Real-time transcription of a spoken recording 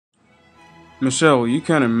Michelle, you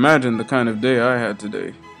can't imagine the kind of day I had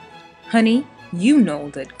today. Honey, you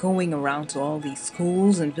know that going around to all these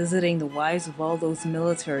schools and visiting the wives of all those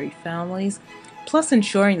military families, plus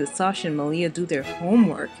ensuring that Sasha and Malia do their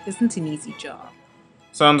homework, isn't an easy job.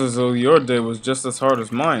 Sounds as though your day was just as hard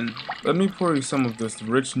as mine. Let me pour you some of this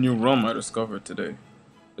rich new rum I discovered today.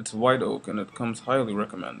 It's white oak and it comes highly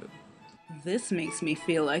recommended. This makes me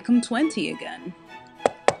feel like I'm 20 again.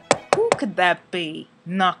 Who could that be,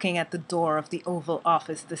 knocking at the door of the Oval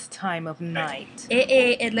Office this time of night?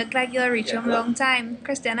 It looked like you'll reach home long time.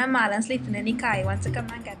 Christiana and Marlon sleeping in the car. Want to come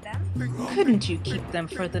and get them? Couldn't you keep them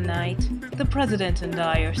for the night? The President and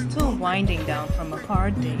I are still winding down from a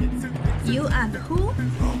hard day. You and who?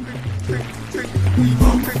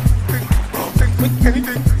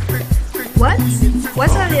 What?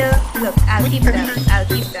 What's all your... Look, I'll keep them. I'll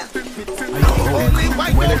keep them.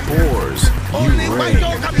 When it pours, you rain.